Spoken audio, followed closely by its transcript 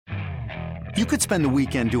You could spend the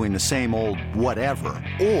weekend doing the same old whatever,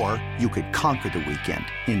 or you could conquer the weekend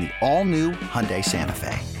in the all-new Hyundai Santa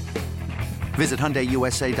Fe. Visit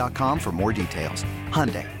HyundaiUSA.com for more details.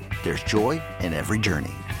 Hyundai, there's joy in every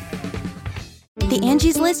journey. The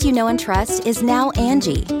Angie's List you know and trust is now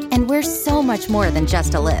Angie, and we're so much more than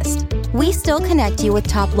just a list. We still connect you with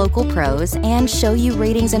top local pros and show you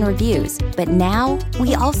ratings and reviews, but now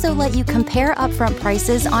we also let you compare upfront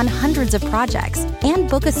prices on hundreds of projects and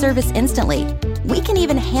book a service instantly. We can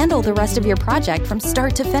even handle the rest of your project from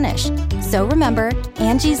start to finish. So remember,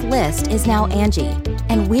 Angie's List is now Angie,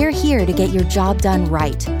 and we're here to get your job done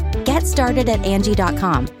right. Get started at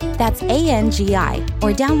Angie.com. That's ANGI,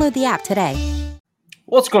 or download the app today.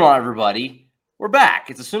 What's going on, everybody? We're back.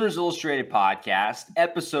 It's a Sooners Illustrated podcast,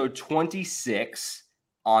 episode 26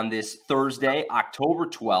 on this Thursday, October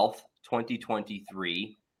 12th,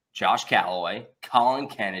 2023. Josh Calloway, Colin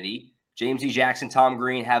Kennedy, James E. Jackson, Tom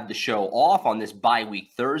Green have the show off on this bye-week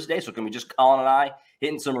Thursday. So it can be just Colin and I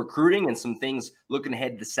hitting some recruiting and some things looking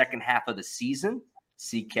ahead to the second half of the season.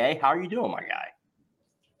 CK, how are you doing, my guy?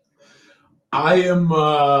 I am,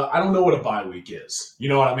 I don't know what a bye week is. You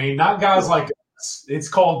know what I mean? Not guys like us. It's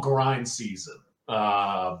called grind season.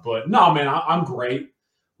 But no, man, I'm great.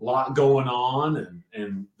 A lot going on,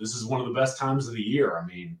 and this is one of the best times of the year. I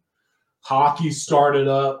mean, hockey started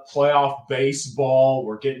up, playoff baseball.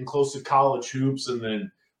 We're getting close to college hoops, and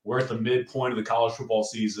then we're at the midpoint of the college football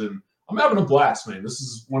season. I'm having a blast, man. This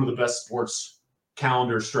is one of the best sports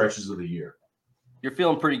calendar stretches of the year. You're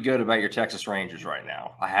feeling pretty good about your Texas Rangers right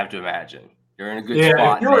now, I have to imagine. You're in a good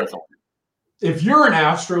spot. If you're an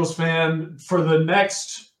Astros fan, for the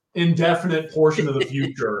next indefinite portion of the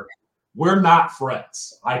future, we're not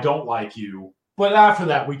friends. I don't like you. But after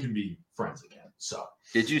that, we can be friends again. So,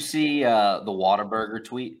 did you see the Whataburger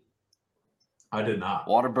tweet? I did not.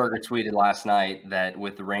 Whataburger tweeted last night that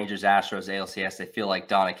with the Rangers, Astros, ALCS, they feel like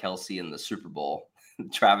Donna Kelsey in the Super Bowl.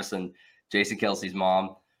 Travis and Jason Kelsey's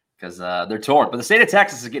mom, because they're torn. But the state of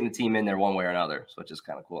Texas is getting a team in there one way or another, so which is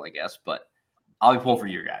kind of cool, I guess. But I'll be pulling for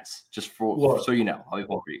you guys, so you know. I'll be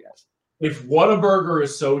pulling for you guys. If Whataburger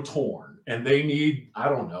is so torn and they need, I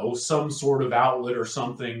don't know, some sort of outlet or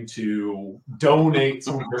something to donate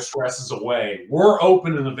some of their stresses away, we're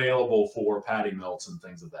open and available for patty melts and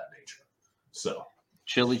things of that nature. So,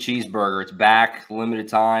 chili cheeseburger, it's back, limited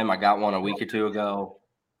time. I got one a week or two ago.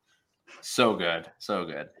 So good, so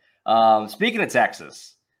good. Speaking of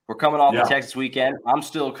Texas, we're coming off the Texas weekend. I'm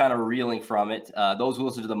still kind of reeling from it. Those who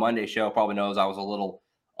listen to the Monday show probably knows I was a little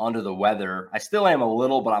under the weather. I still am a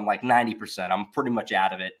little, but I'm like 90%. I'm pretty much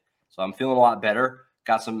out of it. So I'm feeling a lot better.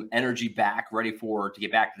 Got some energy back, ready to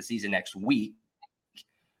get back to the season next week.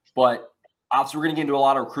 But obviously, we're going to get into a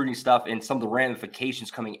lot of recruiting stuff and some of the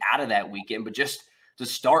ramifications coming out of that weekend. But just to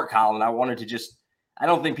start, Colin, I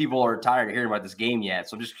don't think people are tired of hearing about this game yet.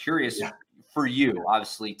 So I'm just curious for you.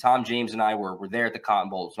 Obviously, Tom, James, and I were there at the Cotton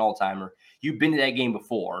Bowl. It's an all-timer. You've been to that game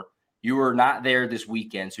before. You were not there this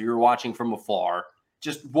weekend, so you were watching from afar.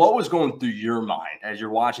 Just what was going through your mind as you're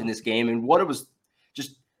watching this game, and what it was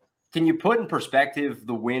just – can you put in perspective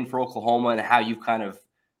the win for Oklahoma and how you've kind of,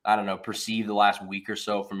 I don't know, perceived the last week or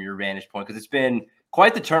so from your vantage point? Because it's been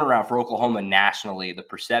quite the turnaround for Oklahoma nationally, the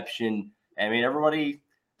perception. I mean, everybody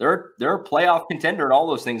 – they're a playoff contender and all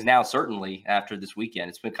those things now, certainly, after this weekend.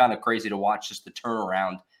 It's been kind of crazy to watch just the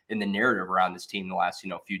turnaround in the narrative around this team the last,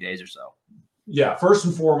 few days or so. Yeah, first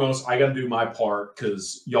and foremost, I got to do my part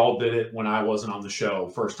because y'all did it when I wasn't on the show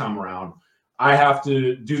first time around. I have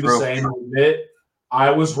to do the same and admit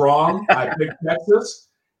I was wrong. I picked Texas.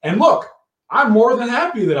 And look, I'm more than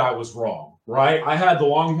happy that I was wrong, right? I had the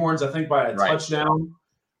Longhorns, I think, by a touchdown.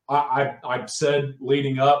 I said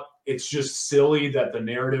leading up, it's just silly that the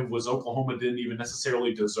narrative was Oklahoma didn't even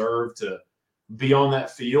necessarily deserve to be on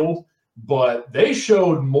that field. But they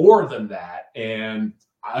showed more than that. And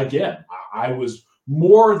again, I was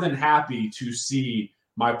more than happy to see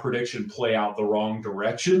my prediction play out the wrong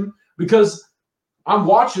direction because I'm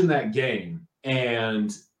watching that game.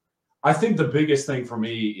 And I think the biggest thing for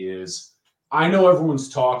me is I know everyone's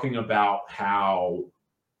talking about how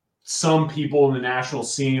some people in the national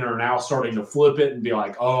scene are now starting to flip it and be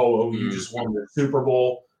like, oh, you just won the Super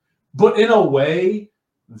Bowl. But in a way,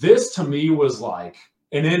 this to me was like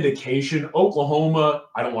an indication. Oklahoma,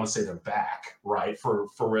 I don't want to say they're back, right, for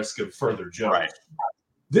risk of further judge. Right.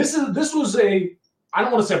 This was I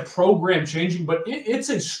don't want to say program changing, but it's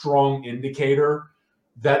a strong indicator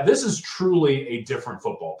that this is truly a different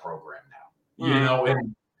football program now.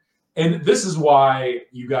 And this is why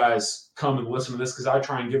you guys come and listen to this, because I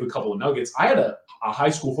try and give a couple of nuggets. I had a high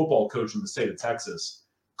school football coach in the state of Texas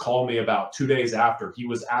called me about 2 days after. He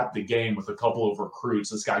was at the game with a couple of recruits.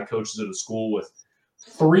 This guy coaches at a school with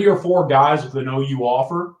 3 or 4 guys with an OU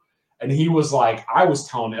offer. And he was like, I was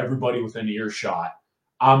telling everybody within earshot,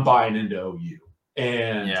 I'm buying into OU.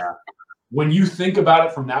 And when you think about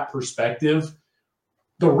it from that perspective,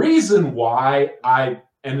 the reason why I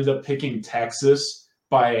ended up picking Texas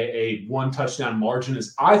by a 1-touchdown margin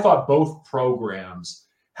is I thought both programs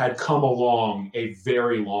had come along a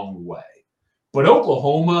very long way. But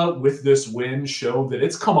Oklahoma, with this win, showed that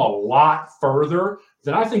it's come a lot further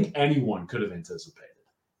than I think anyone could have anticipated.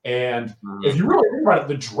 And if you really think about it,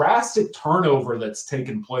 the drastic turnover that's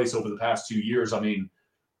taken place over the past 2 years, I mean,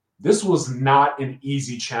 this was not an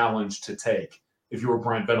easy challenge to take if you were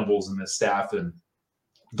Brent Venables and this staff. And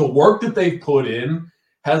the work that they've put in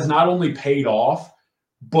has not only paid off,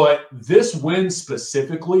 but this win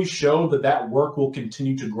specifically showed that that work will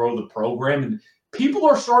continue to grow the program. And people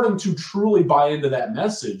are starting to truly buy into that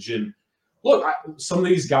message. And look, some of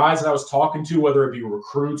these guys that I was talking to, whether it be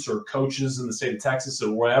recruits or coaches in the state of Texas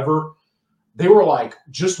or wherever, they were like,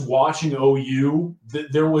 just watching OU,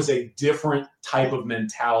 there was a different type of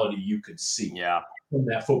mentality you could see from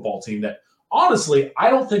that football team that, honestly, I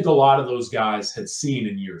don't think a lot of those guys had seen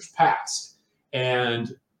in years past.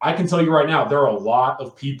 And I can tell you right now, there are a lot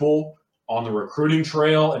of people on the recruiting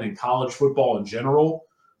trail and in college football in general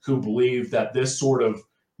who believe that this sort of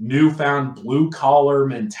newfound blue-collar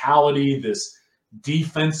mentality, this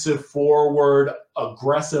defensive forward,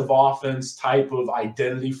 aggressive offense type of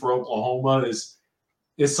identity for Oklahoma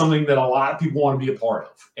is something that a lot of people want to be a part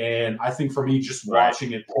of. And I think for me, just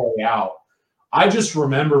watching it play out, I just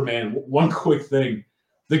remember, man, one quick thing.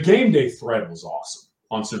 The game day thread was awesome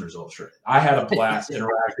on Sooners Illustrated. I had a blast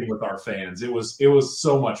interacting with our fans. It was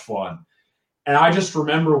so much fun. And I just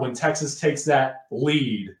remember when Texas takes that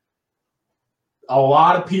lead, a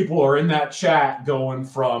lot of people are in that chat going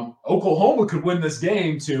from Oklahoma could win this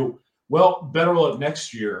game to, well, better luck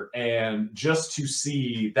next year. And just to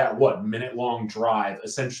see that, minute-long drive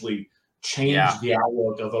essentially change the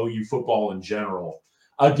outlook of OU football in general.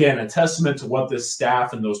 Again, a testament to what this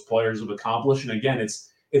staff and those players have accomplished. And again,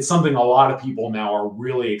 it's something a lot of people now are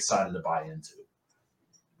really excited to buy into.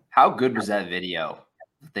 How good was that video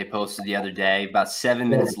that they posted the other day? About 7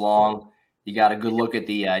 minutes long. You got a good look at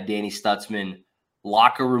the Danny Stutzman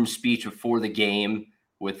locker room speech before the game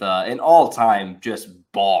with an all-time just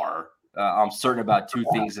bar. I'm certain about 2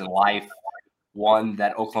 things in life. 1,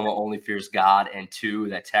 that Oklahoma only fears God, and 2,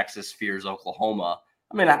 that Texas fears Oklahoma.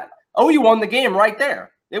 I mean, OU won the game right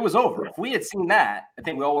there. It was over. If we had seen that, I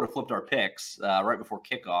think we all would have flipped our picks right before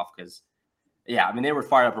kickoff because, they were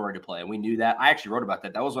fired up and ready to play, and we knew that. I actually wrote about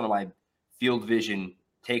that. That was one of my field vision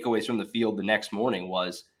takeaways from the field the next morning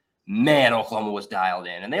was, man, Oklahoma was dialed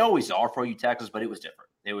in. And they always are for OU Texas, but it was different.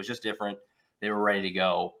 It was just different. They were ready to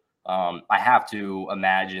go. I have to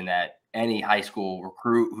imagine that any high school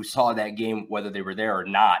recruit who saw that game, whether they were there or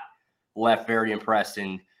not, left very impressed.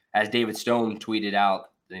 And as David Stone tweeted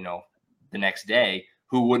out, the next day,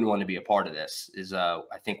 who wouldn't want to be a part of this is, I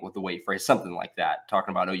think, with the way he phrased something like that,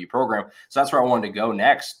 talking about OU program. So that's where I wanted to go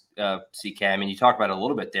next, CK. I mean, you talked about it a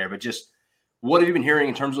little bit there, but just what have you been hearing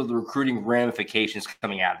in terms of the recruiting ramifications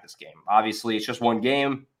coming out of this game? Obviously, it's just one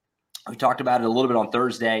game. We talked about it a little bit on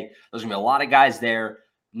Thursday. There's going to be a lot of guys there.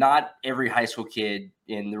 Not every high school kid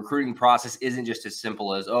in the recruiting process isn't just as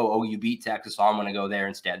simple as, you beat Texas, so I'm going to go there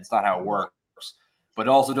instead. It's not how it works. But it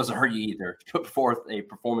also doesn't hurt you either to put forth a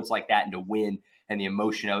performance like that and to win and the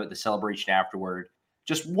emotion of it, the celebration afterward.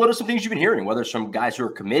 Just what are some things you've been hearing, whether it's from guys who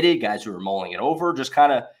are committed, guys who are mulling it over, just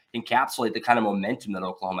kind of encapsulate the kind of momentum that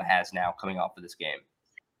Oklahoma has now coming off of this game?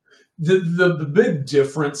 The big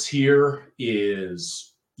difference here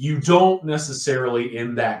is you don't necessarily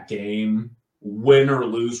in that game win or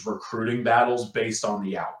lose recruiting battles based on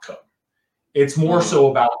the outcome. It's more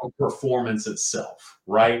so about the performance itself,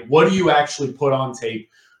 right? What do you actually put on tape?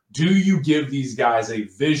 Do you give these guys a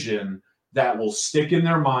vision that will stick in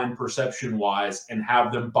their mind perception-wise and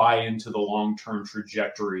have them buy into the long-term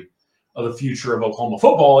trajectory of the future of Oklahoma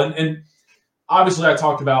football? And obviously I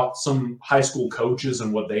talked about some high school coaches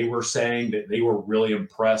and what they were saying, that they were really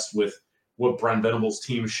impressed with what Brent Venables'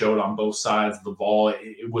 team showed on both sides of the ball.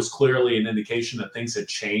 It was clearly an indication that things had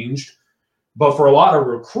changed. But for a lot of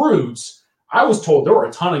recruits, I was told there were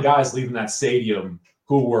a ton of guys leaving that stadium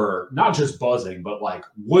who were not just buzzing, but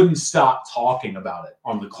wouldn't stop talking about it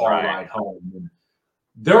on the car ride home. And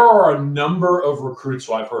there are a number of recruits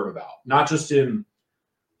who I've heard about, not just in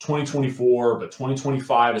 2024, but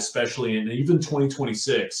 2025 especially, and even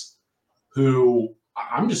 2026, who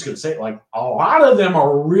I'm just going to say, a lot of them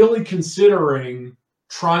are really considering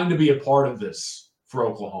trying to be a part of this for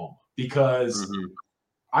Oklahoma because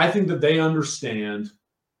I think that they understand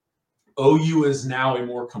OU is now a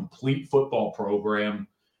more complete football program.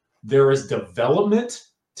 There is development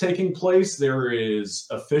taking place. There is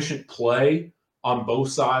efficient play on both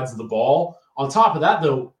sides of the ball. On top of that,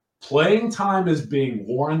 though, playing time is being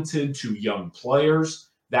warranted to young players.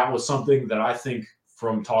 That was something that I think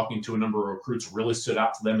from talking to a number of recruits really stood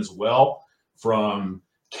out to them as well. From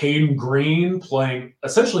Caden Green playing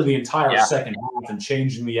essentially the entire second half and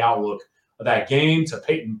changing the outlook of that game, to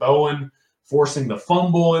Peyton Bowen forcing the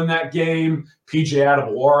fumble in that game, PJ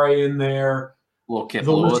Adebaware in there. Well, Kip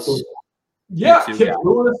Lewis. Kip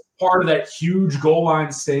Lewis, part of that huge goal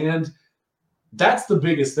line stand. That's the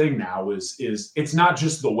biggest thing now is it's not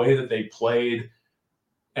just the way that they played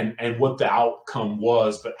and what the outcome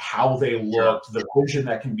was, but how they looked, the vision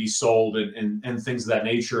that can be sold and things of that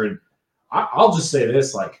nature. And I'll just say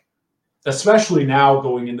this, like, especially now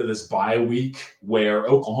going into this bye week where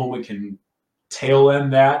Oklahoma can tail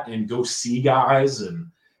end that and go see guys and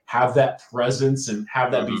have that presence and have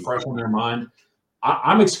that be fresh on their mind.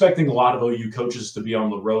 I'm expecting a lot of OU coaches to be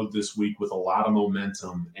on the road this week with a lot of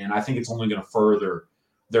momentum, and I think it's only going to further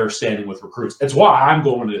their standing with recruits. It's why I'm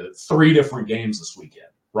going to 3 different games this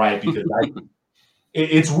weekend, right? Because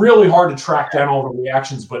it's really hard to track down all the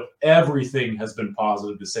reactions, but everything has been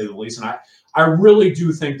positive to say the least. And I really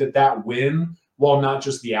do think that win, while not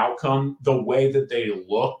just the outcome, the way that they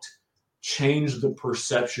looked changed the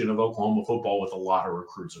perception of Oklahoma football with a lot of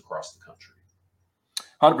recruits across the country.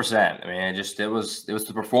 100%. I mean, it was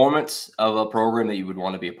the performance of a program that you would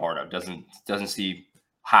want to be a part of. Doesn't see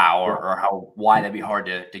how or why that'd be hard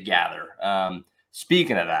to gather.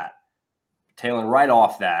 Speaking of that, tailing right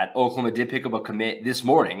off that, Oklahoma did pick up a commit this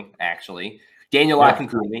morning, actually. Daniel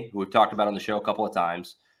Akinkunmi, who we've talked about on the show a couple of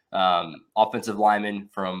times, offensive lineman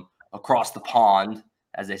from across the pond,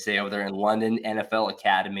 as they say over there in London, NFL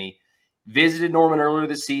Academy, visited Norman earlier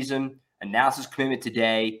this season, announced his commitment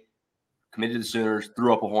today, committed to the Sooners,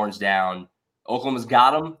 threw up a horns down. Oklahoma's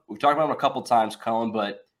got him. We've talked about him a couple of times, Cullen,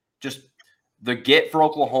 but just the get for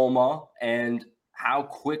Oklahoma and how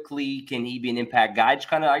quickly can he be an impact guy? Just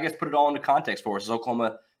kind of, I guess, put it all into context for us as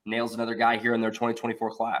Oklahoma nails another guy here in their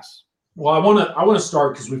 2024 class. Well, I want to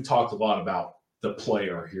start because we've talked a lot about the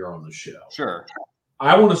player here on the show. Sure.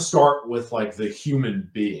 I want to start with like the human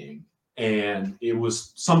being, and it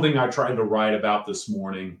was something I tried to write about this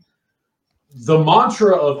morning. The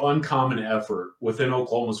mantra of uncommon effort within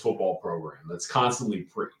Oklahoma's football program that's constantly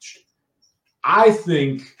preached. I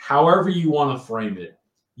think, however you want to frame it,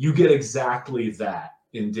 you get exactly that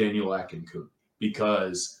in Daniel Akinkunmi.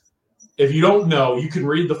 Because if you don't know, you can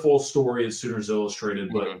read the full story at Sooners Illustrated,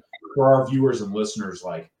 but for our viewers and listeners,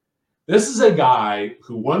 like, this is a guy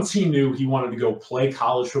who once he knew he wanted to go play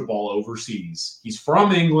college football overseas. He's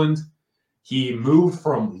from England. He moved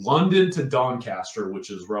from London to Doncaster, which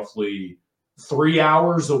is roughly 3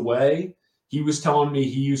 hours away. He was telling me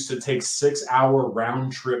he used to take 6-hour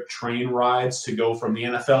round trip train rides to go from the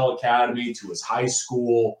NFL Academy to his high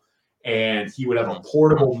school. And he would have a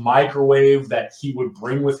portable microwave that he would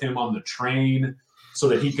bring with him on the train so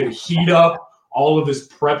that he could heat up all of his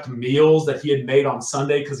prepped meals that he had made on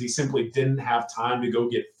Sunday because he simply didn't have time to go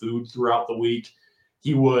get food throughout the week.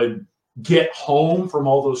 He would get home from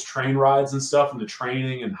all those train rides and stuff and the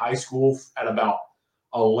training in high school at about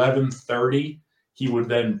 11:30. He would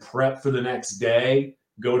then prep for the next day,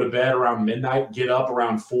 go to bed around midnight, get up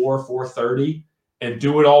around 4:30, and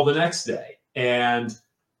do it all the next day. And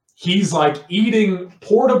he's like eating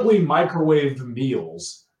portably microwaved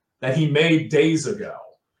meals that he made days ago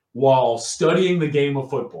while studying the game of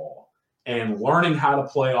football and learning how to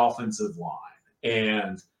play offensive line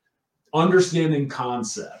and understanding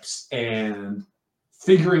concepts and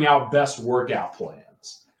figuring out best workout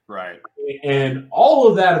plans. Right. And all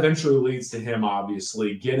of that eventually leads to him,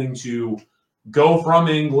 obviously, getting to go from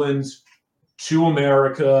England to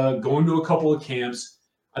America, going to a couple of camps.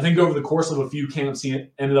 I think over the course of a few camps, he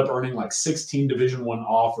ended up earning like 16 Division I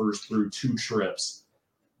offers through 2 trips.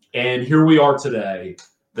 And here we are today.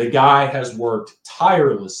 The guy has worked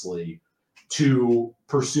tirelessly to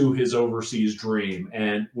pursue his overseas dream.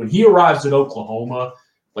 And when he arrives at Oklahoma,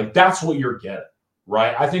 like, that's what you're getting,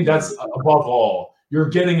 right? I think that's, above all, you're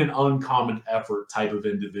getting an uncommon effort type of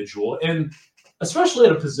individual. And especially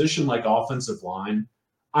at a position like offensive line,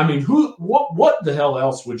 I mean, what the hell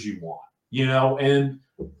else would you want? You know, and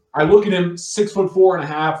I look at him, 6'4.5",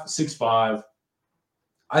 6'5".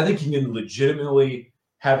 I think he can legitimately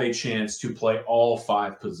have a chance to play all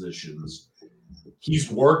 5 positions. He's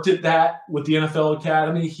worked at that with the NFL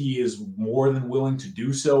Academy. He is more than willing to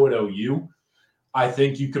do so at OU. I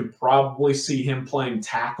think you could probably see him playing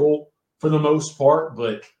tackle for the most part,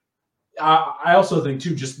 but I also think,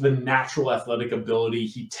 too, just the natural athletic ability.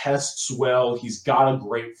 He tests well. He's got a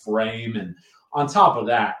great frame. And on top of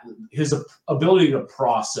that, his ability to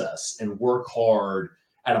process and work hard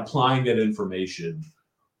at applying that information.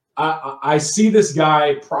 I see this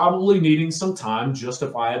guy probably needing some time,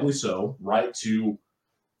 justifiably so, right, to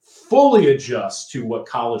fully adjust to what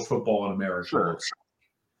college football in America looks like.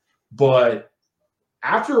 But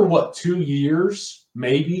after, 2 years,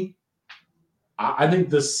 maybe, I think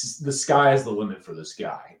the sky is the limit for this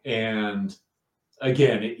guy. And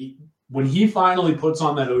again, when he finally puts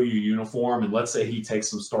on that OU uniform and let's say he takes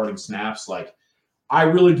some starting snaps, like, I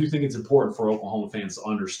really do think it's important for Oklahoma fans to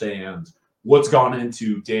understand what's gone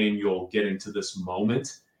into Daniel getting to this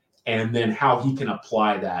moment and then how he can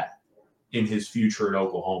apply that in his future at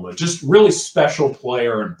Oklahoma. Just really special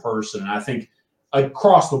player in person. And I think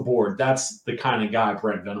across the board, that's the kind of guy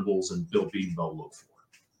Brent Venables and Bill Bedenbaugh look for.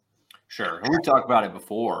 Sure. And we've talked about it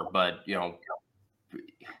before, but,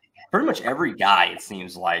 pretty much every guy, it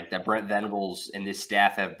seems like, that Brent Venables and this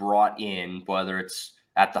staff have brought in, whether it's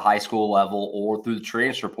at the high school level or through the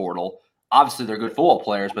transfer portal, obviously they're good football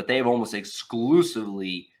players, but they've almost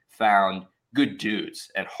exclusively found good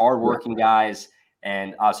dudes and hardworking guys.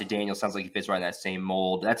 And obviously Daniel sounds like he fits right in that same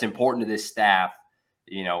mold. That's important to this staff.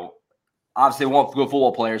 Obviously they want good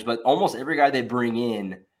football players, but almost every guy they bring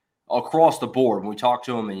in across the board, when we talk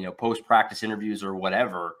to them in, post-practice interviews or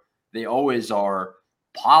whatever, they always are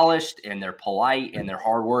polished and they're polite and they're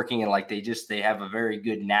hardworking. And they have a very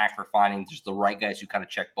good knack for finding just the right guys who kind of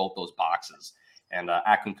check both those boxes. And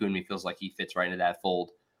Akinkunmi feels like he fits right into that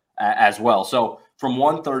fold as well. So from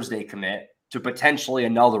one Thursday commit to potentially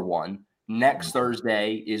another one, next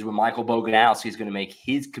Thursday is when Michael Boganowski is going to make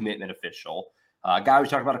his commitment official. A guy we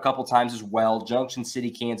talked about a couple times as well, Junction City,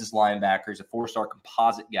 Kansas linebacker. He's a 4-star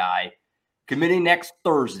composite guy committing next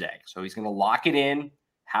Thursday. So he's going to lock it in.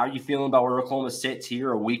 How are you feeling about where Oklahoma sits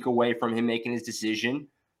here a week away from him making his decision?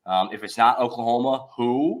 If it's not Oklahoma,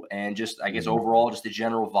 who? And just, I guess, overall, just the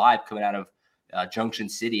general vibe coming out of Junction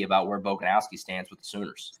City about where Boganowski stands with the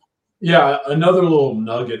Sooners. Yeah, another little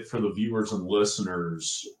nugget for the viewers and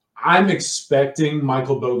listeners. I'm expecting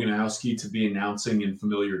Michael Boganowski to be announcing in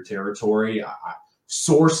familiar territory.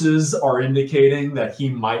 Sources are indicating that he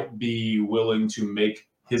might be willing to make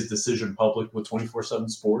his decision public with 24/7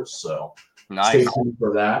 Sports. So nice. Stay tuned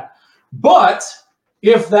for that. But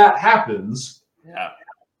if that happens,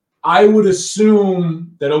 I would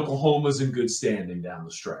assume that Oklahoma's in good standing down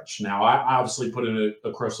the stretch. Now, I obviously put in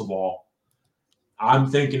a crystal ball.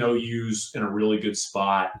 I'm thinking OU's in a really good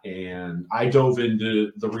spot, and I dove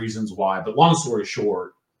into the reasons why. But long story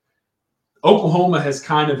short, Oklahoma has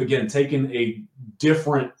kind of, again, taken a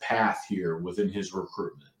different path here within his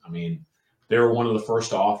recruitment. I mean, they were one of the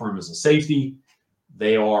first to offer him as a safety.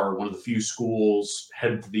 They are one of the few schools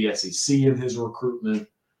headed to the SEC in his recruitment,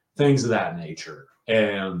 things of that nature.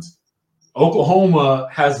 And Oklahoma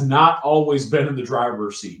has not always been in the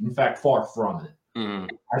driver's seat. In fact, far from it.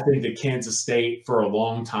 Mm-hmm. I think that Kansas State for a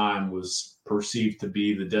long time was perceived to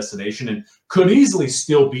be the destination and could easily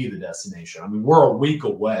still be the destination. I mean, we're a week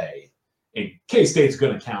away and K-State's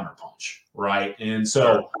going to counterpunch, right? And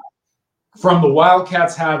so from the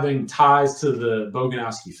Wildcats having ties to the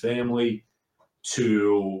Boganowski family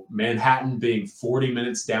to Manhattan being 40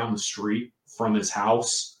 minutes down the street from his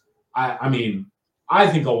house, I mean, I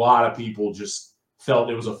think a lot of people just felt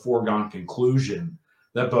it was a foregone conclusion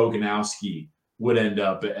that Boganowski would end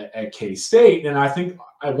up at K-State. And I think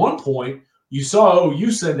at one point you saw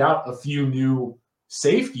OU send out a few new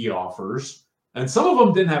safety offers, and some of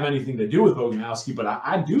them didn't have anything to do with Boganowski, but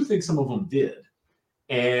I do think some of them did.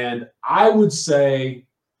 And I would say,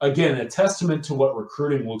 again, a testament to what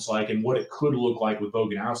recruiting looks like and what it could look like with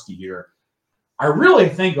Boganowski here. I really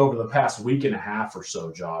think over the past week and a half or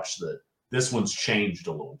so, Josh, that this one's changed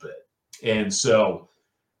a little bit. And so,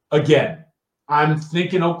 again, I'm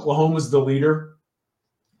thinking Oklahoma's the leader.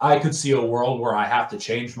 I could see a world where I have to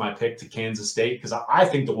change my pick to Kansas State because I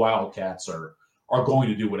think the Wildcats are going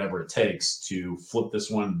to do whatever it takes to flip this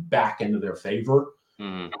one back into their favor.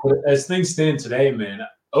 Mm-hmm. But as things stand today, man,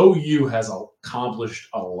 OU has accomplished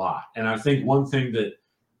a lot. And I think one thing that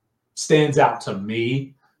stands out to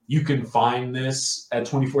me, you can find this at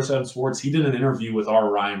 24/7 Sports. He did an interview with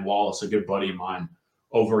Ryan Wallace, a good buddy of mine,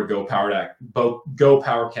 over at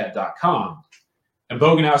GoPowerCat.com. And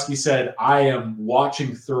Boganowski said, I am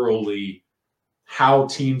watching thoroughly how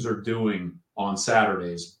teams are doing on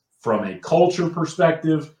Saturdays from a culture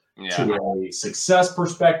perspective to a success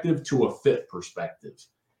perspective to a fit perspective.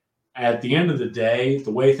 At the end of the day,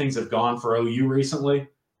 the way things have gone for OU recently,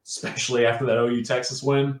 especially after that OU Texas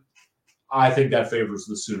win, I think that favors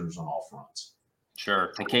the Sooners on all fronts.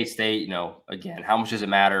 Sure. And K-State, again, how much does it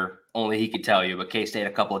matter? Only he could tell you. But K-State,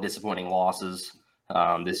 a couple of disappointing losses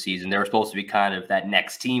this season. They were supposed to be kind of that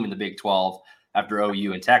next team in the Big 12 after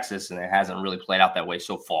OU and Texas, and it hasn't really played out that way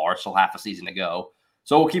so far. Still half a season to go.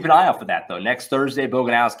 So we'll keep an eye out for that, though. Next Thursday,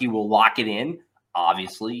 Boganowski will lock it in.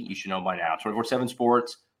 Obviously, you should know by now. 24/7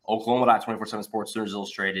 Sports, Oklahoma.24/7 Sports, Sooners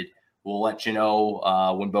Illustrated. We'll let you know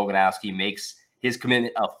when Boganowski makes his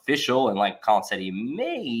commitment official. And like Colin said, he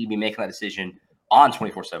may be making that decision on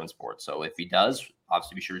 24/7 Sports. So if he does,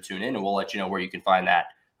 obviously be sure to tune in, and we'll let you know where you can find that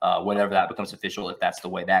whenever that becomes official, if that's the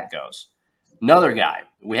way that goes. Another guy,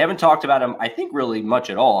 we haven't talked about him, I think, really much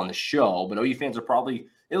at all on the show, but OU fans are probably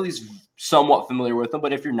at least somewhat familiar with him.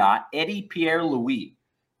 But if you're not, Eddie Pierre-Louis,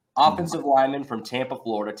 offensive lineman from Tampa,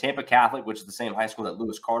 Florida, Tampa Catholic, which is the same high school that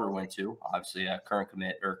Lewis Carter went to, obviously a current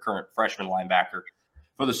freshman linebacker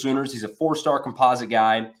for the Sooners. He's a 4-star composite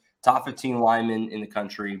guy, top 15 lineman in the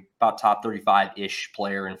country, about top 35-ish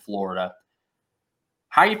player in Florida.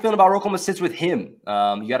 How are you feeling about where Oklahoma sits with him?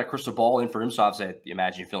 You got a crystal ball in for him, so obviously I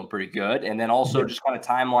imagine you're feeling pretty good. And then also just kind of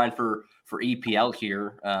timeline for EPL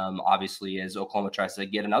here, obviously, as Oklahoma tries to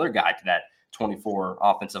get another guy to that 24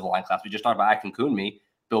 offensive line class. We just talked about Akinkunmi.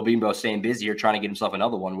 Bill Beambo staying busy here, trying to get himself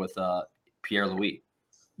another one with Pierre-Louis.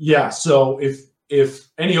 Yeah, so if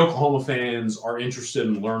any Oklahoma fans are interested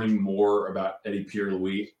in learning more about Eddie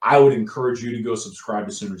Pierre-Louis, I would encourage you to go subscribe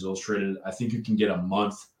to Sooners Illustrated. I think you can get a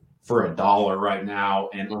month for $1 right now.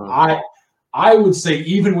 And I would say,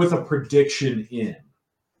 even with a prediction in,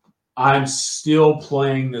 I'm still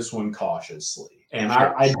playing this one cautiously. And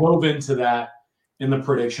I dove into that in the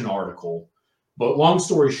prediction article. But long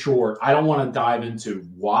story short, I don't want to dive into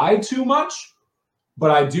why too much.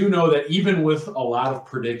 But I do know that even with a lot of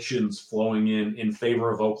predictions flowing in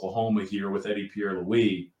favor of Oklahoma here with Eddie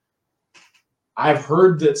Pierre-Louis, I've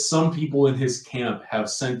heard that some people in his camp have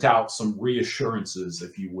sent out some reassurances,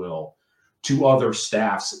 if you will, to other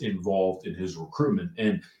staffs involved in his recruitment.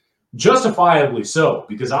 And justifiably so,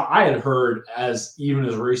 because I had heard even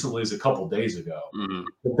as recently as a couple days ago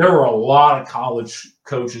that there were a lot of college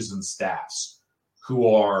coaches and staffs who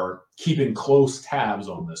are keeping close tabs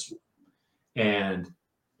on this one. And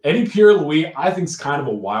Eddie Pierre-Louis, I think, is kind of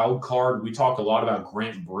a wild card. We talk a lot about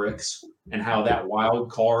Grant Brix and how that wild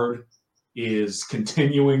card is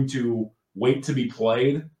continuing to wait to be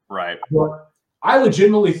played. Right. But I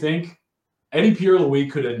legitimately think Eddie Pierre-Louis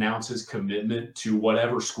could announce his commitment to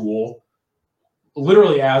whatever school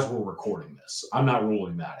literally as we're recording this. I'm not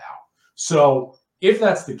ruling that out. So if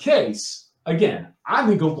that's the case, again, I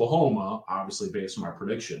think Oklahoma, obviously based on my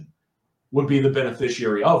prediction, would be the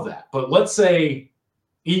beneficiary of that. But let's say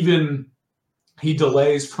even he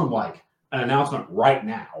delays from like an announcement right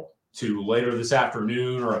now to later this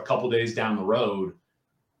afternoon or a couple days down the road.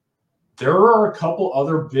 There are a couple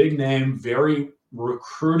other big name, very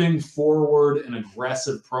recruiting forward and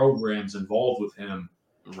aggressive programs involved with him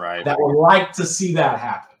that would like to see that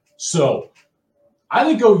happen. So I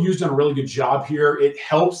think OU's done a really good job here. It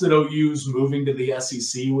helps that OU's moving to the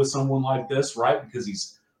SEC with someone like this, right? Because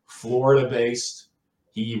he's Florida-based.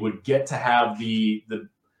 He would get to have the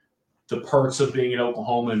perks of being in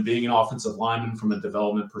Oklahoma and being an offensive lineman from a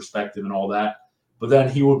development perspective and all that. But then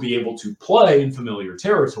he would be able to play in familiar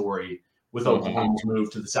territory with Oklahoma's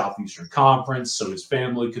move to the Southeastern Conference, so his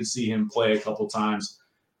family could see him play a couple times.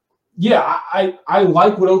 Yeah, I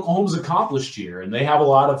like what Oklahoma's accomplished here, and they have a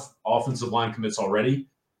lot of offensive line commits already.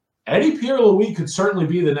 Eddie Pierre-Louis could certainly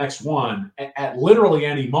be the next one at literally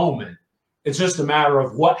any moment. It's just a matter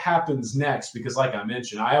of what happens next, because like I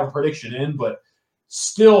mentioned, I have a prediction in, but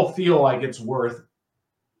still feel like it's worth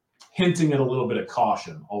hinting at a little bit of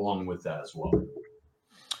caution along with that as well.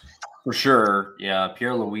 For sure. Yeah.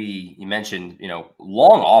 Pierre-Louis, you mentioned,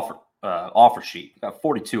 long offer sheet. Got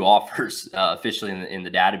 42 offers officially in the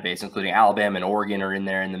database, including Alabama and Oregon are in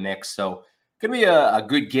there in the mix. So could be a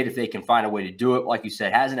good get if they can find a way to do it. Like you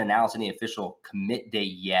said, hasn't announced any official commit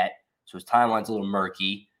date yet. So his timeline's a little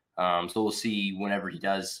murky. So we'll see whenever he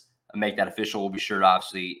does make that official. We'll be sure to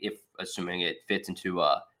obviously, assuming it fits into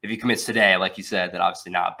if he commits today, like you said, then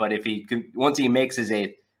obviously not. But if once he makes his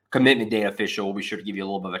commitment date official, we'll be sure to give you a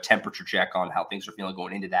little bit of a temperature check on how things are feeling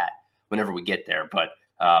going into that whenever we get there. But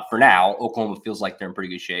for now, Oklahoma feels like they're in pretty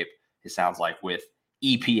good shape, it sounds like, with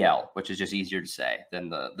EPL, which is just easier to say than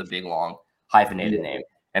the big, long, hyphenated name.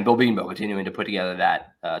 And Bill Beambo continuing to put together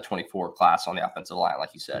that 24 class on the offensive line,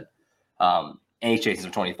 like you said. And he's chasing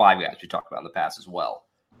some 25 guys we talked about in the past as well.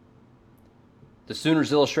 The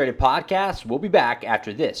Sooners Illustrated podcast will be back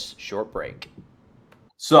after this short break.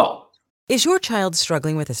 So, Is your child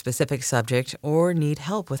struggling with a specific subject or need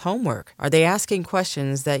help with homework? Are they asking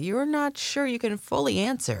questions that you're not sure you can fully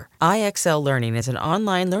answer? IXL Learning is an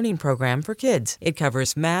online learning program for kids. It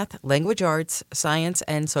covers math, language arts, science,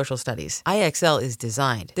 and social studies. IXL is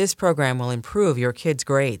designed. This program will improve your kids'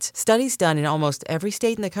 grades. Studies done in almost every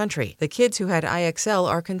state in the country. The kids who had IXL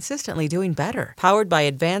are consistently doing better. Powered by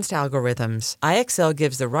advanced algorithms, IXL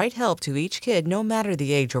gives the right help to each kid no matter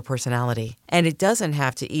the age or personality. And it doesn't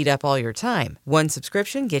have to eat up all your time. One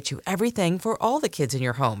subscription gets you everything for all the kids in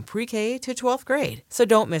your home, pre-K to 12th grade. So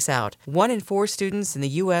don't miss out. 1 in 4 students in the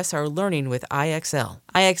U.S. are learning with IXL.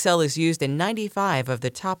 IXL is used in 95 of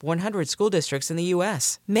the top 100 school districts in the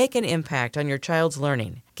U.S. Make an impact on your child's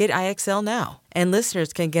learning. Get IXL now. And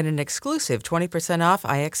listeners can get an exclusive 20% off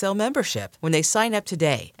IXL membership when they sign up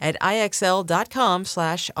today at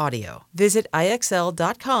IXL.com/audio. Visit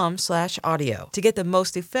IXL.com/audio to get the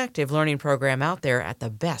most effective learning program out there at the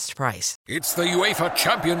best price. It's the UEFA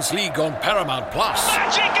Champions League on Paramount Plus.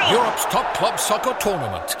 Magical! Europe's top club soccer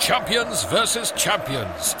tournament. Champions versus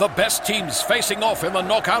champions. The best teams facing off in the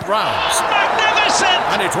knockout rounds. Magnificent!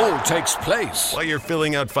 And it all takes place while you're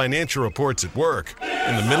filling out financial reports at work,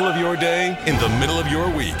 in the middle of your day, in the middle of your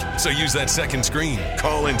week. So use that second screen,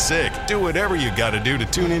 call in sick, do whatever you got to do to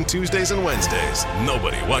tune in Tuesdays and Wednesdays.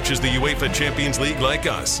 Nobody watches the UEFA Champions League like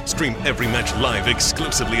us. Stream every match live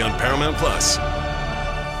exclusively on Paramount Plus.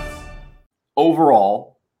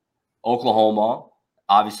 Overall, Oklahoma,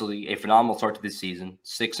 obviously a phenomenal start to this season,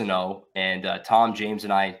 6-0. And Tom, James,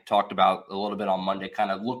 and I talked about a little bit on Monday,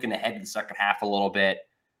 kind of looking ahead to the second half a little bit.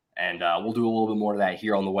 And we'll do a little bit more of that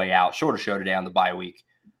here on the way out. Shorter show today on the bye week.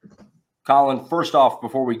 Colin, first off,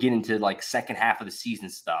 before we get into like second half of the season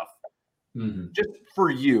stuff, just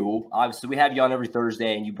for you, obviously we have you on every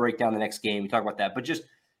Thursday and you break down the next game. We talk about that, but just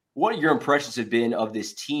what your impressions have been of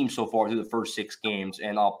this team so far through the first 6 games.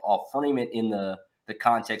 And I'll frame it in the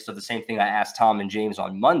context of the same thing I asked Tom and James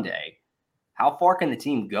on Monday. How far can the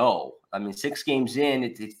team go? I mean, 6 games in,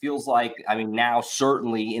 it feels like, I mean, now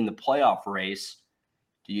certainly in the playoff race,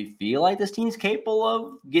 do you feel like this team's capable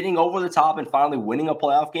of getting over the top and finally winning a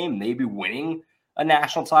playoff game, maybe winning a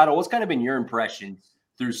national title? What's kind of been your impression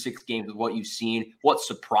through 6 games of what you've seen? What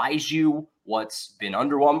surprised you? What's been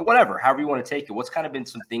underwhelming? Whatever, however you want to take it. What's kind of been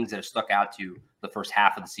some things that have stuck out to you the first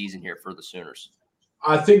half of the season here for the Sooners?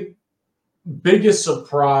 I think biggest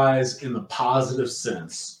surprise in the positive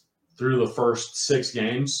sense through the first 6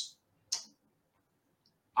 games,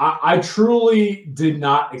 I truly did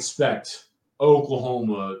not expect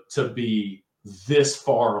Oklahoma to be this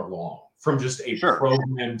far along from just a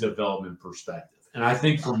program development perspective. And I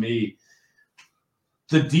think for me,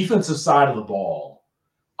 the defensive side of the ball,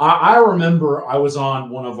 I remember I was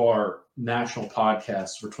on one of our national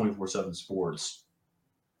podcasts for 24/7 Sports,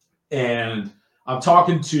 and I'm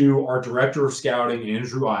talking to our director of scouting,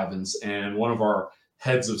 Andrew Ivins, and one of our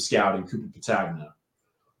heads of scouting, Cooper Patagna.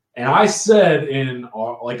 And I said in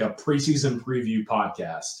like a preseason preview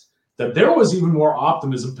podcast that there was even more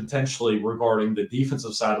optimism potentially regarding the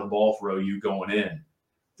defensive side of the ball for OU going in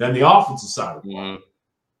than the offensive side of the ball.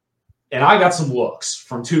 And I got some looks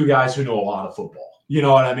from 2 guys who know a lot of football. You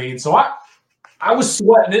know what I mean? So I was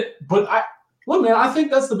sweating it, but look, man, I think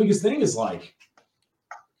that's the biggest thing is like,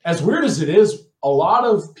 as weird as it is, a lot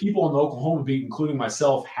of people in the Oklahoma beat, including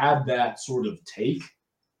myself, had that sort of take,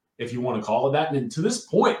 if you want to call it that. And to this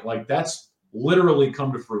point, like that's literally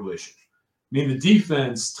come to fruition. I mean, the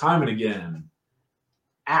defense, time and again,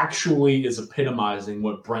 actually is epitomizing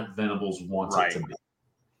what Brent Venables wants it to be.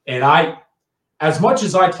 And as much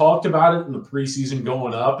as I talked about it in the preseason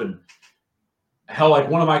going up, and hell, like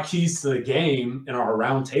one of my keys to the game in our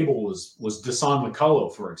round table was Dasan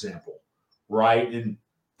McCullough, for example, right? And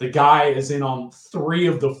the guy is in on 3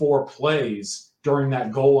 of the 4 plays during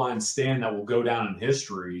that goal line stand that will go down in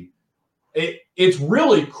history. It's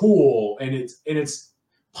really cool, and it's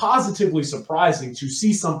positively surprising to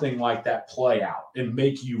see something like that play out and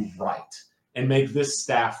make you right and make this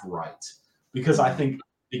staff right. Because I think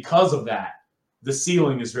because of that, the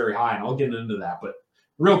ceiling is very high, and I'll get into that. But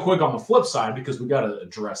real quick on the flip side, because we got to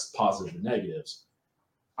address positive and negatives,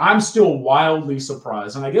 I'm still wildly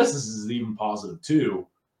surprised, and I guess this is even positive too.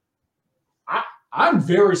 I'm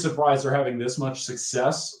very surprised they're having this much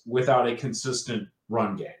success without a consistent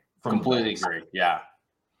run game. Completely agree. Yeah.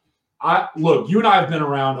 Look, you and I have been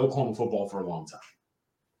around Oklahoma football for a long time.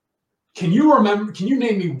 Can you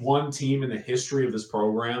name me one team in the history of this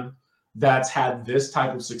program that's had this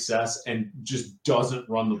type of success and just doesn't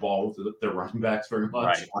run the ball with their running backs very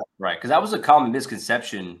much? Right. Because that was a common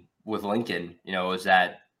misconception with Lincoln, is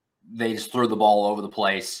that they just threw the ball all over the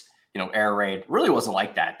place. air raid. Really wasn't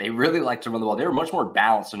like that. They really liked to run the ball. They were much more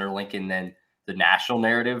balanced under Lincoln than the national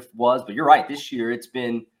narrative was. But you're right. This year it's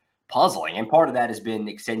been puzzling. And part of that has been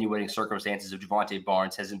extenuating circumstances of Javonte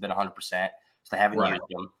Barnes hasn't been 100%. So they haven't used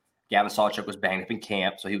him. Gavin Sawchuk was banged up in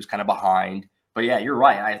camp, so he was kind of behind. But yeah, you're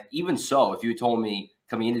right. Even so, if you told me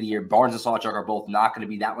coming into the year, Barnes and Sawchuk are both not going to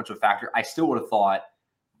be that much of a factor, I still would have thought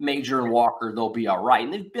Major and Walker, they'll be all right.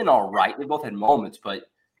 And they've been all right. They both had moments, but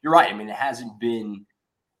you're right. I mean, it hasn't been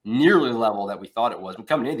nearly the level that we thought it was. But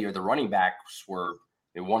coming into the year, the running backs were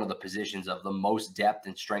one of the positions of the most depth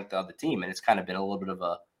and strength of the team. And it's kind of been a little bit of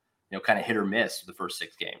a, kind of hit or miss for the first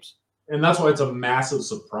 6 games. And that's why it's a massive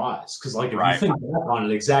surprise. Because, if you think back on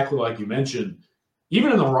it, exactly like you mentioned,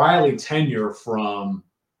 even in the Riley tenure from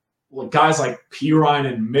guys like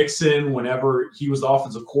Pirine and Mixon, whenever he was the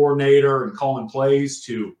offensive coordinator and calling plays,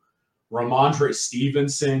 to Ramondre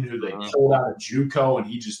Stevenson, who they pulled out of JUCO and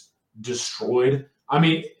he just destroyed. I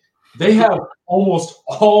mean, they have almost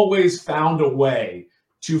always found a way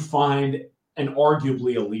to find an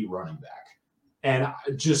arguably elite running back. And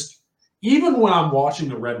just, even when I'm watching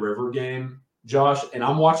the Red River game, Josh, and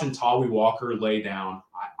I'm watching Tawee Walker lay down,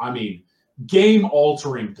 I mean,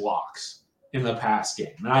 game-altering blocks in the past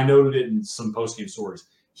game. And I noted it in some post-game stories.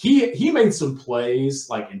 He made some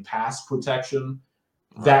plays, like in pass protection,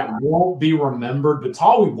 that won't be remembered. But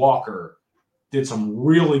Tawee Walker did some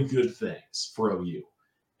really good things for OU.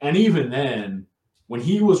 And even then, when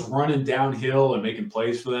he was running downhill and making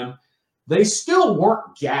plays for them, they still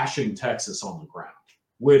weren't gashing Texas on the ground,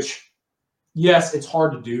 which, yes, it's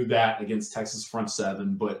hard to do that against Texas front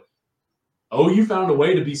seven, but OU found a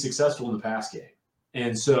way to be successful in the pass game.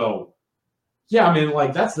 And so, yeah, I mean,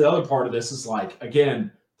 that's the other part of this is,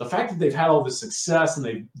 again, the fact that they've had all this success and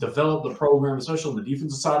they've developed the program, especially on the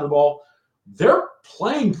defensive side of the ball, they're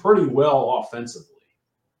playing pretty well offensively.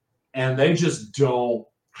 And they just don't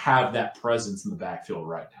have that presence in the backfield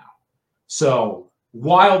right now. So,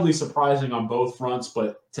 wildly surprising on both fronts,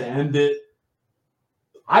 but to end it,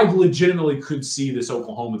 I legitimately could see this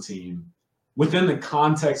Oklahoma team within the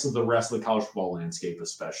context of the rest of the college football landscape,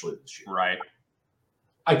 especially this year. Right.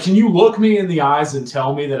 Can you look me in the eyes and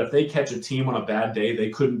tell me that if they catch a team on a bad day, they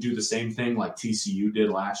couldn't do the same thing like TCU did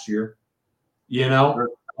last year?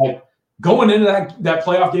 Going into that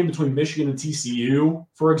playoff game between Michigan and TCU,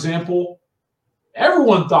 for example,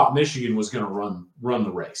 everyone thought Michigan was going to run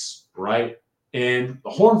the race, right? And the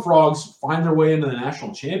Horned Frogs find their way into the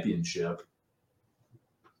national championship.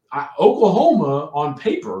 Oklahoma, on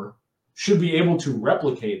paper, should be able to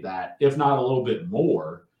replicate that, if not a little bit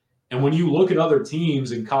more. And when you look at other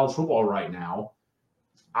teams in college football right now,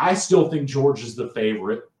 I still think Georgia's the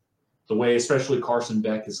favorite, the way especially Carson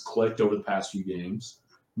Beck has clicked over the past few games.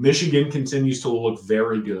 Michigan continues to look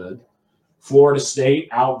very good. Florida State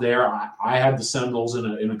out there, I had the Seminoles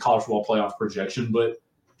in a college football playoff projection. But,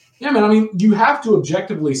 yeah, man, I mean, you have to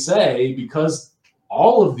objectively say, because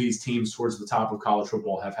all of these teams towards the top of college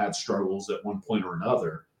football have had struggles at one point or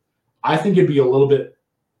another, I think it'd be a little bit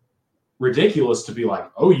ridiculous to be like,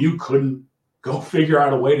 oh, you couldn't go figure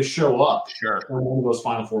out a way to show up in one of those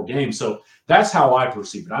Final Four games. So that's how I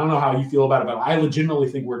perceive it. I don't know how you feel about it, but I legitimately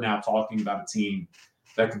think we're now talking about a team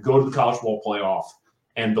that could go to the college football playoff.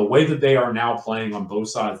 And the way that they are now playing on both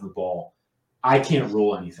sides of the ball, I can't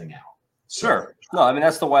rule anything out. Sure. No, I mean,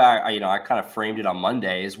 that's the way I kind of framed it on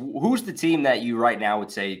Monday is who's the team that you right now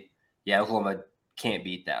would say, yeah, Oklahoma can't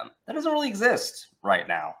beat them? That doesn't really exist right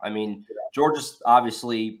now. I mean, Georgia's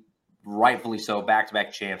obviously rightfully so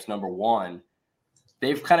back-to-back champs, number one.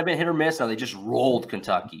 They've kind of been hit or miss. Now they just rolled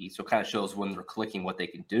Kentucky, so it kind of shows when they're clicking what they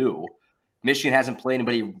can do. Michigan hasn't played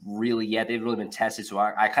anybody really yet. They've really been tested, so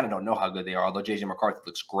I kind of don't know how good they are, although J.J. McCarthy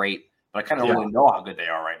looks great, but I kind of don't really know how good they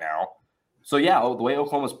are right now. So, yeah, the way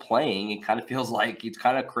Oklahoma's playing, it kind of feels like it's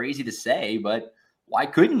kind of crazy to say, but why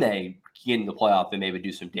couldn't they get in the playoff and maybe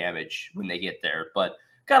do some damage when they get there? But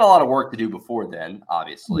got a lot of work to do before then,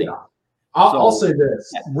 obviously. Yeah. I'll say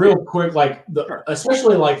this real quick,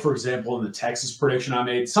 especially for example, in the Texas prediction I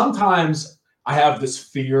made, sometimes I have this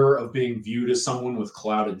fear of being viewed as someone with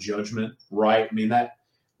clouded judgment, right? I mean, that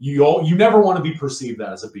you never want to be perceived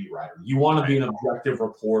as a beat writer. You want to be an objective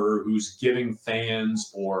reporter who's giving fans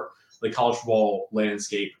or the college football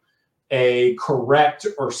landscape a correct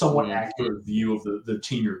or somewhat accurate view of the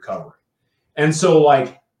team you're covering. And so,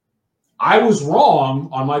 I was wrong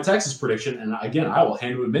on my Texas prediction, and again, I will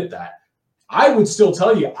hand to admit that. I would still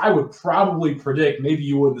tell you, I would probably predict, maybe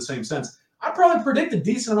you would in the same sense, I'd probably predict a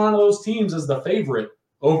decent amount of those teams as the favorite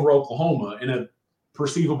over Oklahoma in a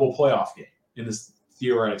perceivable playoff game in this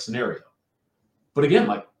theoretic scenario. But again,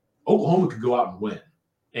 Oklahoma could go out and win.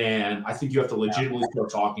 And I think you have to legitimately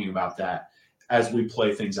start talking about that as we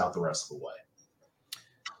play things out the rest of the way.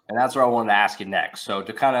 And that's what I wanted to ask you next. So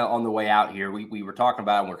to kind of on the way out here, we were talking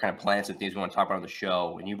about, and we're kind of planning some things we want to talk about on the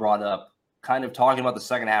show. And you brought up kind of talking about the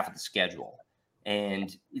second half of the schedule.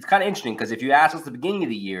 And it's kind of interesting because if you ask us at the beginning of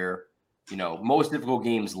the year, most difficult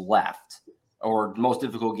games left or most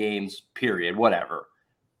difficult games, period, whatever,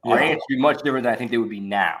 our answer would be much different than I think they would be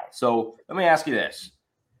now. So let me ask you this.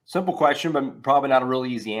 Simple question, but probably not a really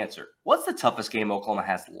easy answer. What's the toughest game Oklahoma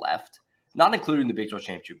has left? Not including the Big 12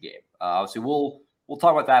 championship game. Obviously, we'll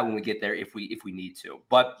talk about that when we get there if we need to.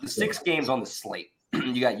 But the 6 games on the slate,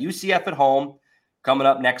 you got UCF at home coming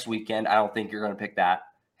up next weekend. I don't think you're going to pick that.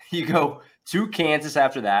 You go to Kansas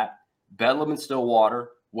after that, Bedlam and Stillwater,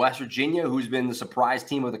 West Virginia, who's been the surprise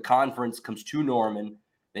team of the conference, comes to Norman.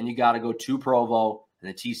 Then you got to go to Provo and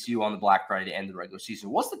then TCU on the Black Friday to end the regular season.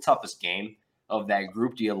 What's the toughest game of that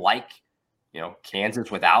group? Do you like, Kansas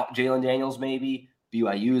without Jalen Daniels maybe?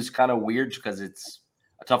 BYU is kind of weird because it's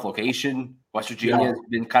a tough location. West Virginia has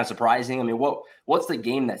been kind of surprising. I mean, what's the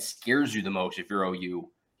game that scares you the most if you're OU,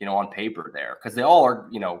 on paper there? Because they all are,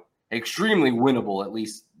 extremely winnable, at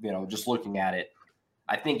least, just looking at it.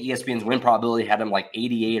 I think ESPN's win probability had them like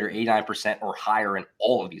 88 or 89% or higher in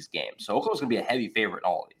all of these games. So Oklahoma's going to be a heavy favorite in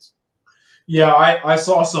all of these. Yeah, I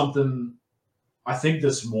saw something, I think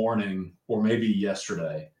this morning or maybe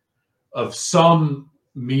yesterday, of some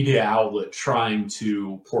media outlet trying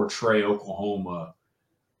to portray Oklahoma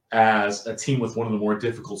as a team with one of the more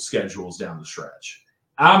difficult schedules down the stretch.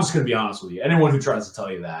 I'm just going to be honest with you. Anyone who tries to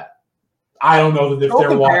tell you that, I don't know that if they're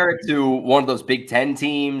compare it to one of those Big Ten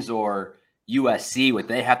teams or USC, what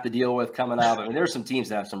they have to deal with coming up. I mean, there's some teams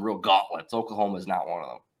that have some real gauntlets. Oklahoma is not one of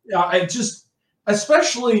them. Yeah,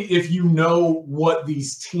 especially if you know what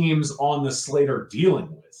these teams on the slate are dealing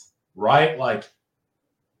with, right? Like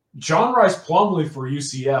John Rice Plumlee for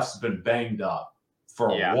UCF has been banged up for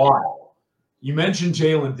a while. You mentioned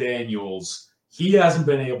Jalen Daniels. He hasn't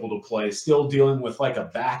been able to play, still dealing with like a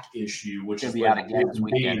back issue, which is be out again this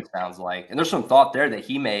weekend, it sounds like. And there's some thought there that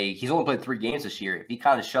he's only played 3 games this year. If he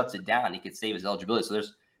kind of shuts it down, he could save his eligibility. So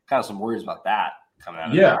there's kind of some worries about that coming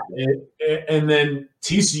out of there. And then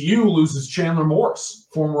TCU loses Chandler Morris,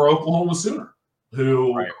 former Oklahoma Sooner,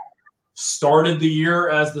 who started the year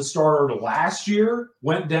as the starter last year,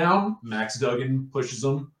 went down. Max Duggan pushes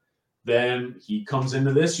him. Then he comes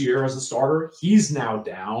into this year as a starter. He's now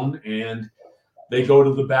down, and they go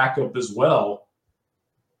to the backup as well.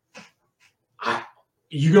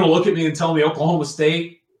 You going to look at me and tell me Oklahoma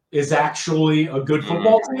State is actually a good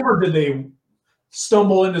football team, or did they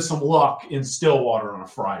stumble into some luck in Stillwater on a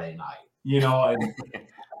Friday night?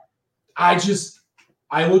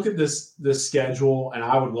 I look at this schedule, and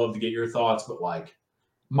I would love to get your thoughts, but like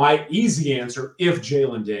my easy answer, if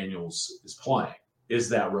Jalen Daniels is playing, is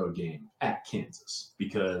that road game at Kansas,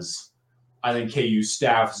 because I think KU's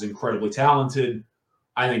staff is incredibly talented.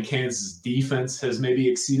 I think Kansas' defense has maybe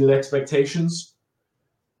exceeded expectations.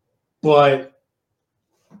 But,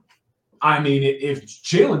 I mean, if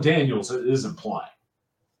Jalen Daniels isn't playing,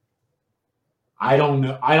 I don't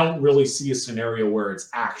know. I don't really see a scenario where it's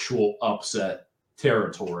actual upset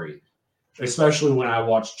territory, especially when I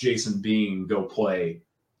watched Jason Bean go play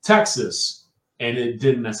Texas, and it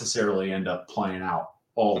didn't necessarily end up playing out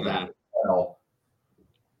all that well.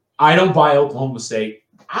 I don't buy Oklahoma State.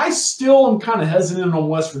 I still am kind of hesitant on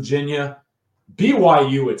West Virginia.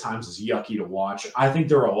 BYU at times is yucky to watch. I think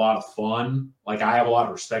they're a lot of fun. Like, I have a lot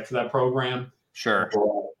of respect for that program. Sure.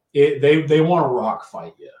 They want to rock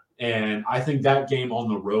fight you. And I think that game on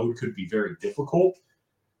the road could be very difficult.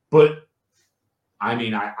 But, I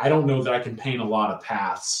mean, I don't know that I can paint a lot of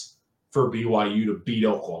paths for BYU to beat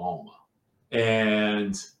Oklahoma.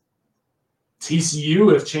 And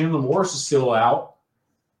TCU, if Chandler Morris is still out,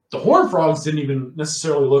 the Horned Frogs didn't even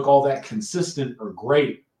necessarily look all that consistent or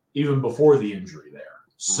great even before the injury there.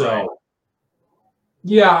 So,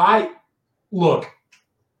 look,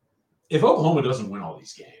 if Oklahoma doesn't win all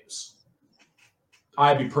these games,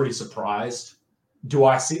 I'd be pretty surprised. Do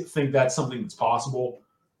I think that's something that's possible?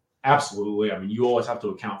 Absolutely. I mean, you always have to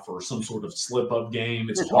account for some sort of slip-up game.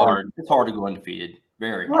 It's hard. It's hard to go undefeated.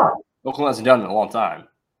 Very hard. Oklahoma hasn't done it in a long time.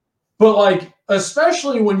 But, like,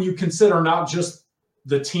 especially when you consider not just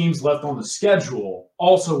the teams left on the schedule,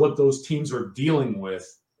 also what those teams are dealing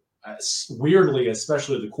with, weirdly,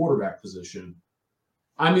 especially the quarterback position.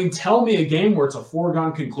 I mean, tell me a game where it's a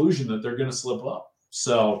foregone conclusion that they're going to slip up.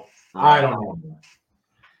 So, I don't know.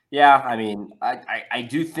 Yeah, I mean, I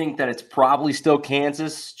do think that it's probably still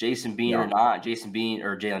Kansas, Jason Bean or not, Jason Bean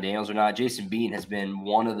or Jalen Daniels or not. Jason Bean has been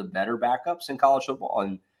one of the better backups in college football,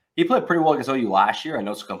 and he played pretty well against OU last year. I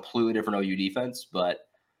know it's a completely different OU defense, but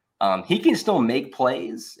He can still make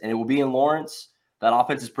plays, and it will be in Lawrence. That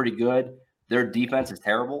offense is pretty good. Their defense is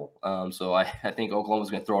terrible. So I think Oklahoma's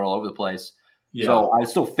going to throw it all over the place. Yeah. So I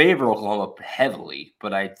still favor Oklahoma heavily,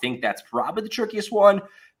 but I think that's probably the trickiest one.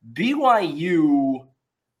 BYU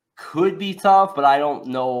could be tough, but I don't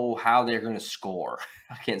know how they're going to score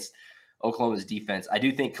against Oklahoma's defense. I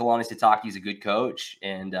do think Kalani Sitake is a good coach,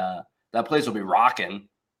 and that place will be rocking.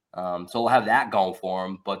 So we'll have that going for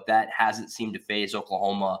him, but that hasn't seemed to phase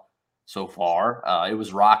Oklahoma so far. It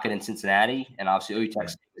was rocking in Cincinnati, and obviously OU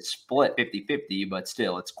Texas is split 50-50, but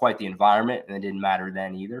still, it's quite the environment, and it didn't matter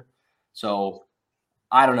then either. So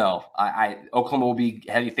I don't know. Oklahoma will be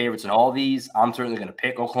heavy favorites in all these. I'm certainly going to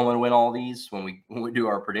pick Oklahoma to win all these when we do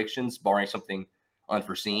our predictions, barring something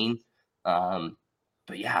unforeseen.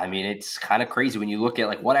 But yeah, I mean, it's kind of crazy when you look at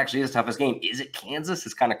like what actually is the toughest game. Is it Kansas?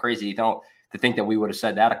 It's kind of crazy. To think that we would have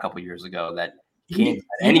said that a couple of years ago, that Kansas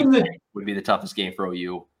would be the toughest game for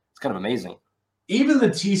OU. It's kind of amazing. Even the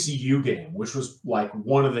TCU game, which was like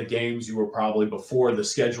one of the games you were probably before the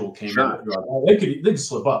schedule came out, you're like, oh, they could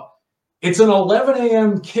slip up. It's an 11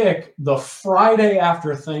 a.m. kick the Friday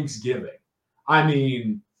after Thanksgiving. I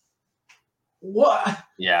mean, what?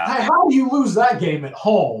 Yeah. How do you lose that game at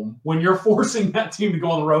home when you're forcing that team to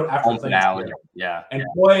go on the road after Thanksgiving? Yeah. And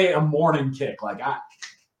play a morning kick? Like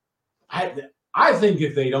I think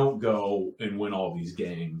if they don't go and win all these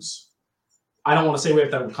games, I don't want to say we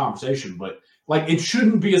have to have a conversation, but like it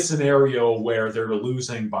shouldn't be a scenario where they're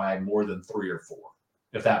losing by more than 3 or 4,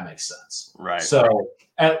 if that makes sense. Right. So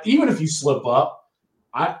even if you slip up,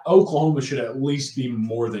 Oklahoma should at least be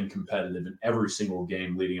more than competitive in every single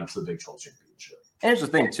game leading up to the Big 12 championship. And here's the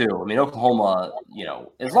thing, too. I mean, Oklahoma,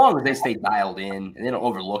 as long as they stay dialed in and they don't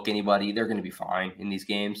overlook anybody, they're going to be fine in these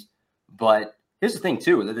games. But here's the thing,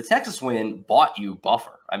 too. The Texas win bought you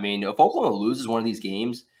buffer. I mean, if Oklahoma loses one of these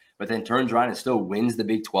games, but then turns around and still wins the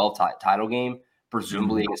Big 12 title game,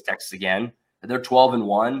 presumably against Texas again, they're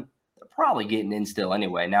 12-1. They're probably getting in still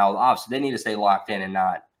anyway. Now, obviously, they need to stay locked in and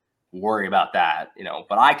not worry about that,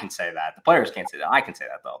 but I can say that. The players can't say that. I can say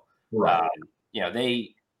that, though. Right.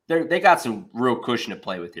 They got some real cushion to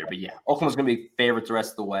play with here. But, yeah, Oklahoma's going to be favorites the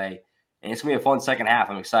rest of the way. And it's going to be a fun second half.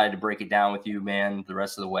 I'm excited to break it down with you, man, the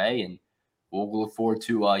rest of the way. And we'll look forward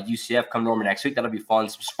to UCF come Norman next week. That'll be fun.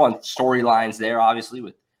 Some fun storylines there, obviously,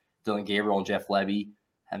 with Dylan Gabriel and Jeff Levy.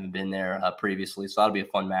 Haven't been there previously. So that'll be a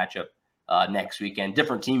fun matchup next weekend.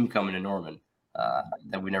 Different team coming to Norman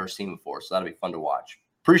that we've never seen before. So that'll be fun to watch.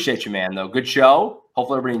 Appreciate you, man, though. Good show.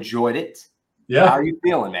 Hopefully everybody enjoyed it. Yeah. How are you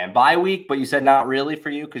feeling, man? Bye week, but you said not really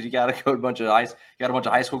for you because you got to go to a bunch of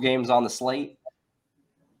high school games on the slate.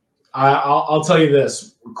 I'll tell you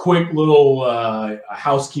this quick little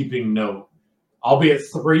housekeeping note. I'll be at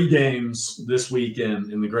 3 games this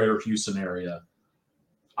weekend in the greater Houston area.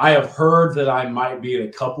 I have heard that I might be at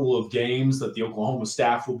a couple of games that the Oklahoma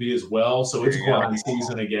staff will be as well. So it's grind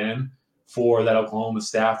season again for that Oklahoma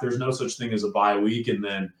staff. There's no such thing as a bye week. And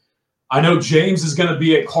then I know James is going to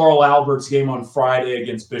be at Carl Albert's game on Friday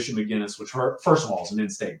against Bishop McGuinness, which, first of all, is an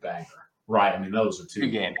in-state banger, right? I mean, those are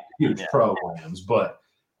 2 huge programs. But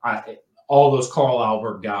all those Carl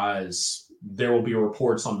Albert guys, there will be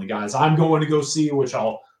reports on the guys I'm going to go see, which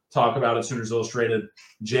I'll talk about at Sooners Illustrated.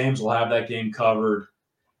 James will have that game covered.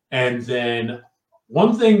 And then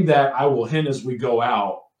one thing that I will hint as we go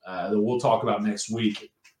out that we'll talk about next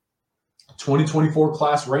week, 2024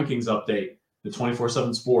 class rankings update, the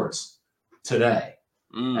 24/7 Sports today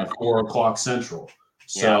at 4:00 Central.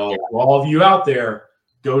 So for all of you out there,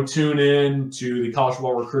 go tune in to the College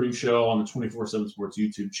Football Recruiting Show on the 24/7 Sports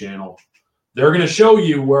YouTube channel. They're going to show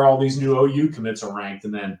you where all these new OU commits are ranked,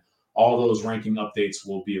 and then all those ranking updates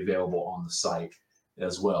will be available on the site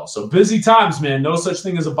as well. So busy times, man. No such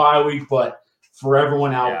thing as a bye week, but for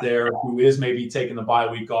everyone out there who is maybe taking the bye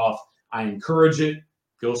week off, I encourage it.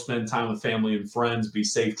 Go spend time with family and friends. Be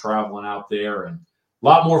safe traveling out there, and a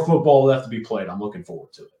lot more football left to be played. I'm looking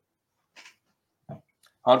forward to it.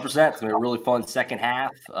 100%. It's going to be a really fun second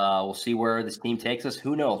half. We'll see where this team takes us.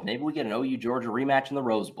 Who knows? Maybe we get an OU Georgia rematch in the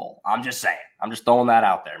Rose Bowl. I'm just saying. I'm just throwing that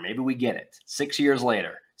out there. Maybe we get it 6 years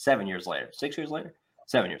later, 7 years later, 6 years later,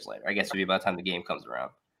 7 years later. I guess it'll be by the time the game comes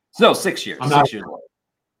around. So 6 years. 6 years later.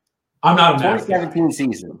 I'm not a 2017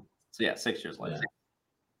 season. So, 6 years later.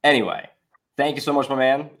 Anyway, thank you so much, my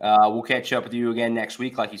man. We'll catch up with you again next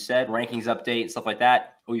week, like you said. Rankings update and stuff like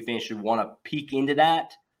that. OU fans should want to peek into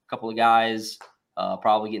that. A couple of guys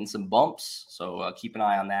probably getting some bumps. So keep an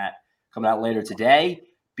eye on that coming out later today.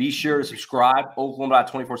 Be sure to subscribe.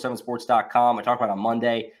 Oklahoma.247sports.com. I talked about it on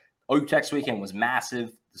Monday. OU Texas weekend was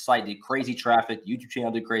massive. The site did crazy traffic. The YouTube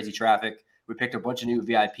channel did crazy traffic. We picked a bunch of new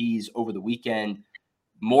VIPs over the weekend.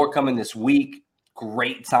 More coming this week.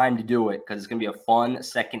 great time to do it because it's going to be a fun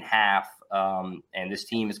second half. And this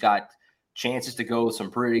team has got chances to go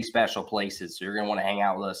some pretty special places. So you're going to want to hang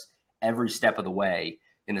out with us every step of the way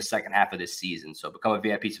in the second half of this season. So become a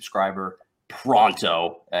VIP subscriber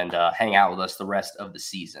pronto and hang out with us the rest of the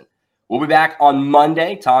season. We'll be back on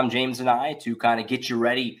Monday, Tom, James, and I, to kind of get you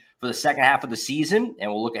ready for the second half of the season,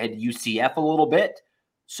 and we'll look ahead to UCF a little bit.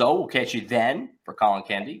 So we'll catch you then. For Colin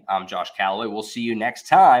Kennedy, I'm Josh Calloway. We'll see you next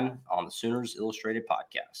time on the Sooners Illustrated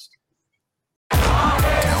podcast.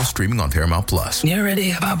 Now streaming on Paramount Plus. You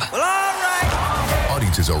ready, Bob? Well, all right.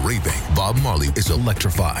 Audiences are raving. Bob Marley is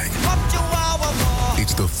electrifying.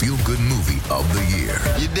 It's the feel-good movie of the year.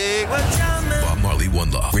 You dig? Bob Marley, One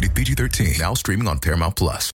Love. Rated PG-13. Now streaming on Paramount Plus.